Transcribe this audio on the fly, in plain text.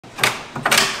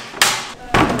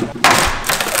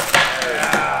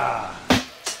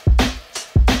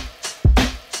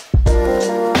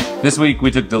This week we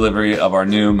took delivery of our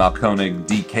new Mahlkonig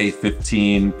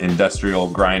DK15 industrial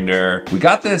grinder. We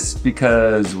got this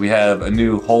because we have a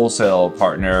new wholesale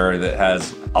partner that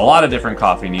has a lot of different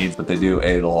coffee needs, but they do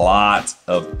a lot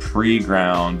of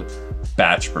pre-ground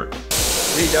batch brew.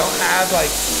 We don't have like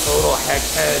total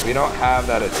hex head. We don't have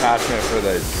that attachment for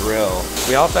the drill.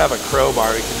 We also have a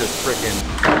crowbar. We can just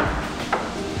frickin'.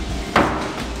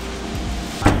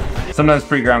 Sometimes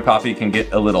pre-ground coffee can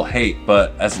get a little hate,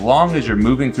 but as long as you're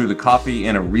moving through the coffee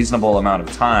in a reasonable amount of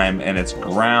time and it's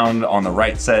ground on the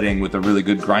right setting with a really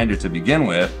good grinder to begin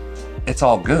with, it's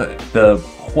all good. The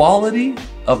quality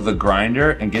of the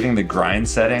grinder and getting the grind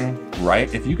setting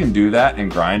right, if you can do that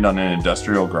and grind on an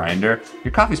industrial grinder,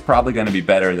 your coffee's probably gonna be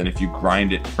better than if you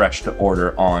grind it fresh to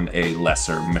order on a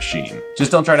lesser machine. Just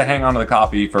don't try to hang on to the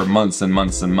coffee for months and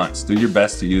months and months. Do your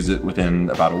best to use it within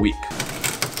about a week.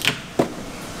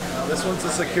 This one's a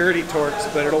security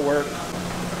Torx, but it'll work.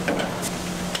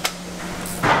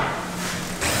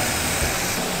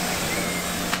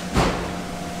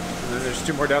 And then there's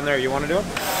two more down there. You want to do them?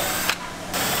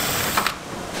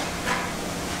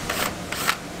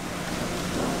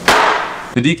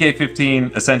 The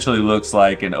DK15 essentially looks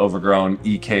like an overgrown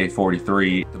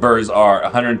EK43. The burrs are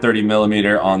 130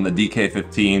 millimeter on the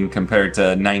DK15 compared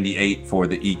to 98 for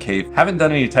the EK. Haven't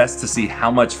done any tests to see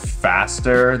how much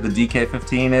faster the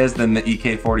DK15 is than the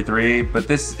EK43, but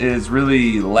this is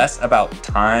really less about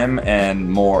time and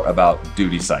more about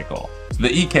duty cycle.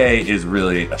 The EK is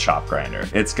really a shop grinder.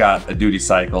 It's got a duty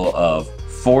cycle of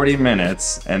 40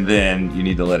 minutes, and then you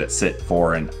need to let it sit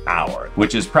for an hour,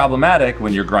 which is problematic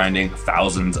when you're grinding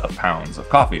thousands of pounds of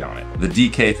coffee on it. The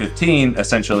DK15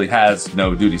 essentially has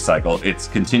no duty cycle. It's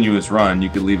continuous run. You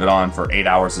could leave it on for 8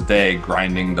 hours a day,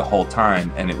 grinding the whole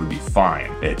time, and it would be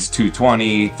fine. It's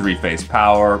 220, 3-phase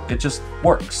power. It just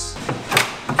works.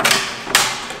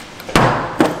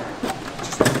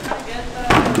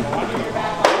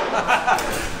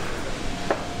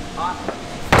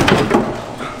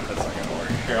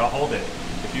 Here, I'll hold it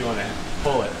if you want to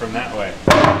pull it from that way.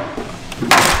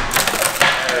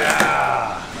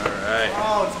 Yeah. All right.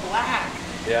 Oh, it's black.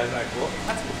 Yeah, isn't that cool?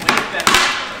 That's way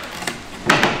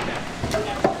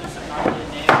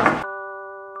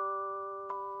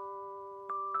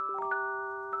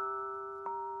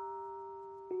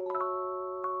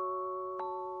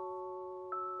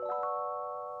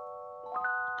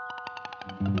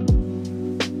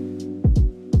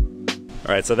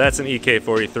All right, so that's an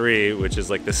EK43, which is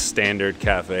like the standard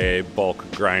cafe bulk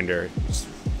grinder. It's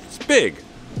big.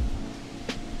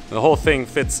 The whole thing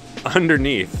fits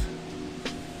underneath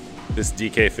this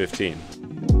DK15.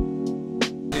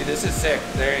 Dude, this is sick.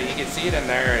 There, you can see it in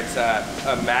there. It's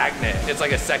a magnet. It's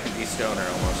like a second de-stoner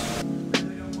almost.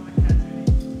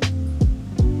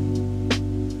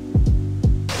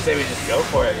 I say we just go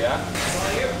for it, yeah?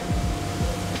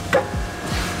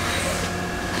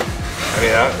 I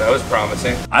mean, that was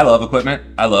promising. I love equipment.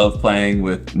 I love playing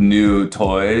with new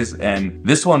toys, and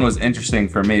this one was interesting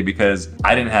for me because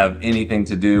I didn't have anything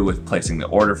to do with placing the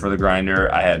order for the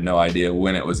grinder. I had no idea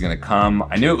when it was gonna come.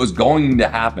 I knew it was going to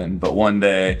happen, but one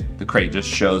day the crate just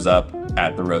shows up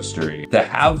at the roastery. To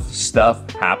have stuff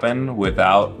happen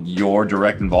without your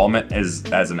direct involvement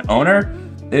as an owner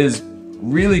is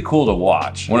really cool to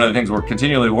watch. One of the things we're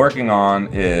continually working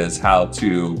on is how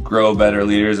to grow better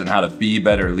leaders and how to be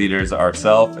better leaders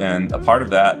ourselves. And a part of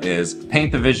that is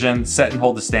paint the vision, set and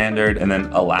hold the standard, and then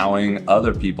allowing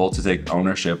other people to take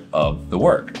ownership of the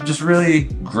work. I'm just really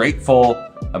grateful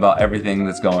about everything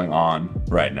that's going on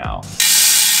right now.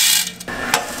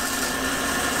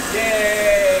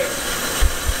 Yay!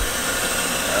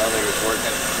 I don't think it's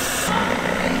working.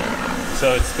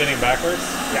 So it's spinning backwards?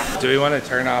 Yeah. Do we want to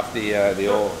turn off the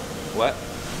old, what?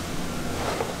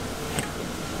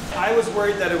 I was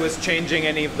worried that it was changing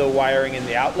any of the wiring in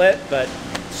the outlet, but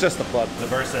it's just the plug. The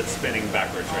burst that's spinning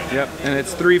backwards right now. Yep, and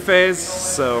it's 3-phase,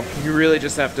 so you really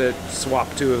just have to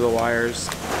swap 2 of the wires.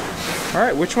 All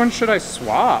right, which one should I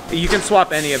swap? You can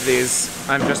swap any of these.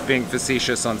 I'm just being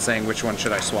facetious on saying which one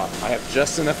should I swap. I have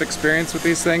just enough experience with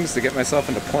these things to get myself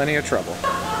into plenty of trouble.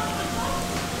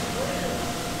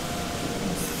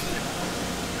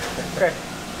 Okay.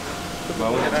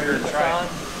 Well, we'll get under and try it.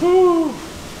 Woo!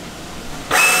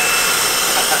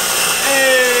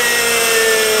 Hey!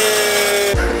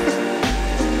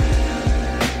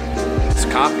 It's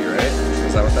coffee, right?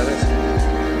 Is that what that is?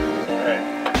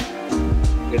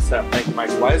 Alright. Good stuff. Thank you,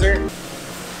 Mike Weiser.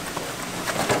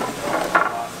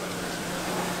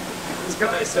 It's got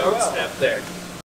a nice step there.